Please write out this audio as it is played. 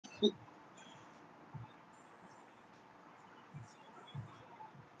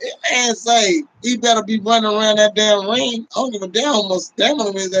Man say he better be running around that damn ring. I don't give a damn how much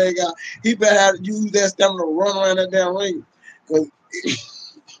stamina his ass got. He better have to use that stamina to run around that damn ring. Cause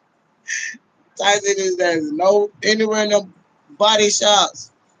Tyson is there's no anywhere in the body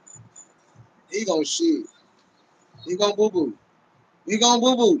shots. He gonna shit. He gonna boo boo. He gonna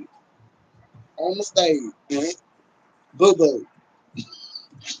boo boo on the stage. Man. Boo boo.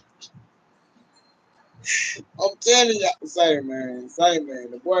 I'm telling y'all, say man, say man.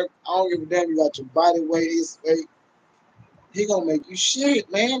 The boy, I don't give a damn. You got your body weight, his weight. He gonna make you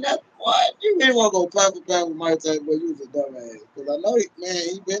shit, man. That what you really wanna go pound for pound with Mike Tyson, but you was a dumbass. Cause I know,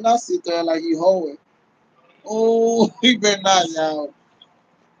 he better not sit there like he holding. Oh, he better not, y'all.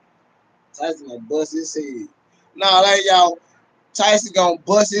 Tyson gonna bust his head. Nah, like y'all, Tyson gonna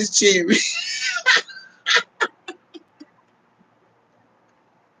bust his cherry.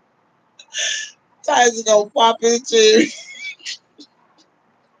 Tyson gonna pop his cherry.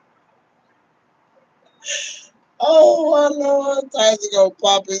 Oh my lord, Tyson gonna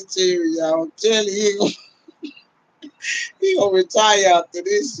pop his cherry, y'all. I'm telling you, he gonna retire after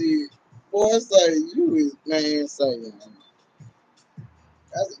this shit. Boy, say you is man, say man.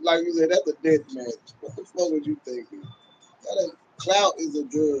 That's like you said, that's a death match. What the fuck was you thinking? That ain't, clout is a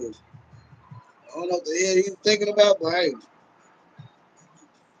drug. I don't know what the hell he's thinking about, but hey,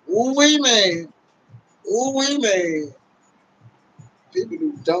 ooh wee man, ooh wee man. People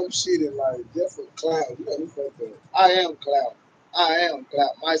do dumb shit in life just for clout. You know who fuck that? I am clout. I am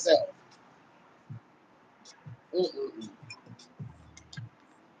clout myself. Mm-mm-mm.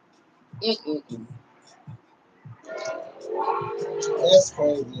 Mm-mm-mm. That's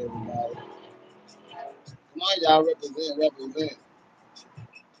crazy, everybody. Come on, y'all represent.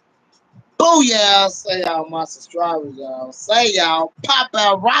 Booyah! Say y'all, my subscribers, y'all. Say y'all, pop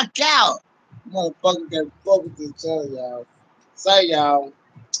out, rock out. Motherfuckers can fuck with each other, y'all. Say y'all.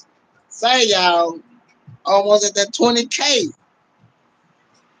 Say y'all. Almost at that 20K.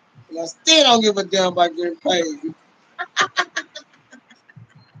 And I still don't give a damn about getting paid.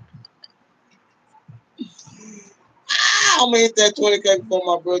 I'm gonna hit that 20K before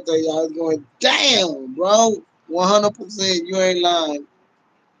my birthday, y'all. It's going, damn, bro. 100%, you ain't lying.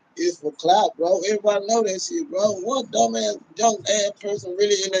 It's for clout, bro. Everybody know that shit, bro. What dumbass, young ass person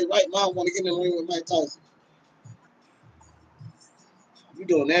really in their right mind want to get in the ring with Mike Tyson? You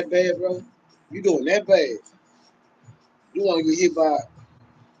doing that bad, bro? You doing that bad? You want to get hit by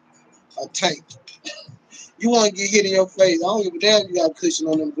a tank? You want to get hit in your face? I don't give a damn. You got a cushion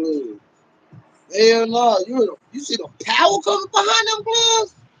on them gloves. Hell no, you see the power coming behind them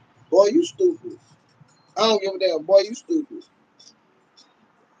gloves? Boy, you stupid. I don't give a damn. Boy, you stupid.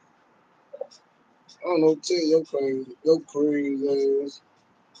 I don't know. Tell your crazy ass,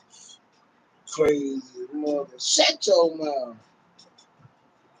 crazy mother. Shut your mouth.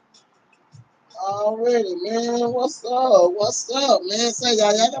 Already, man. What's up? What's up, man? Say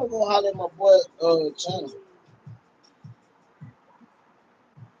y'all gotta go holler at my boy channel.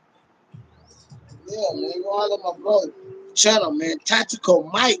 Yeah, man. Go holler at my brother channel, man. Tactical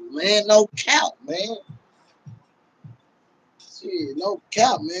Mike, man. No cap, man. Shit, no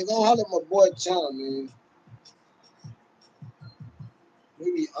cap, man. Go holler at my boy channel, man.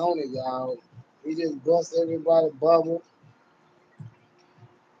 We be on it, y'all. He just bust everybody bubble.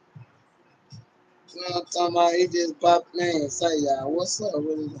 You know what I'm talking about? He just pop, man. Say y'all, what's up?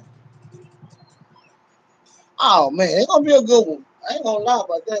 What is that? Oh man, it's gonna be a good one. I ain't gonna lie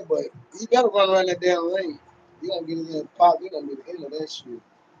about that, but he better run around that damn ring. You gonna get in there and pop, you gonna be the end of that shit.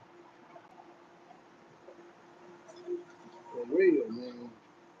 For real, man.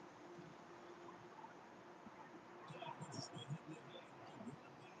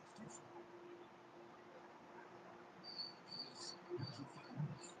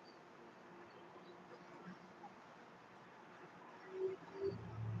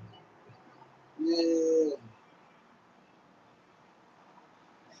 Yeah,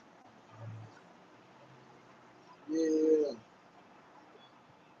 yeah.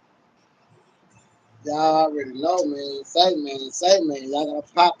 Y'all already know, man. Say, man. Y'all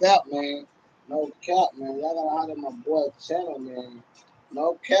gotta pop out, man. No cap, man. Y'all gotta holler at my boy channel, man.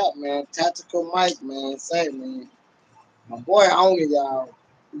 No cap, man. Tactical Mike, man. Say, man. My boy on it, y'all.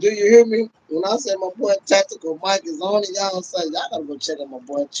 Do you hear me? When I say my boy Tactical Mike is on it, y'all say, y'all gotta go check out my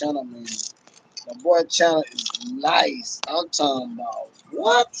boy channel, man. My boy channel is nice. I'm talking about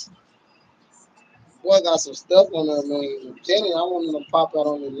what? Boy got some stuff on there, man. Jenny, I want him to pop out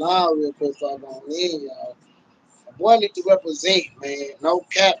on the line real quick so I go in, y'all. My boy need to represent, man. No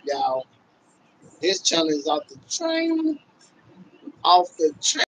cap, y'all. His channel is off the train. Off the train.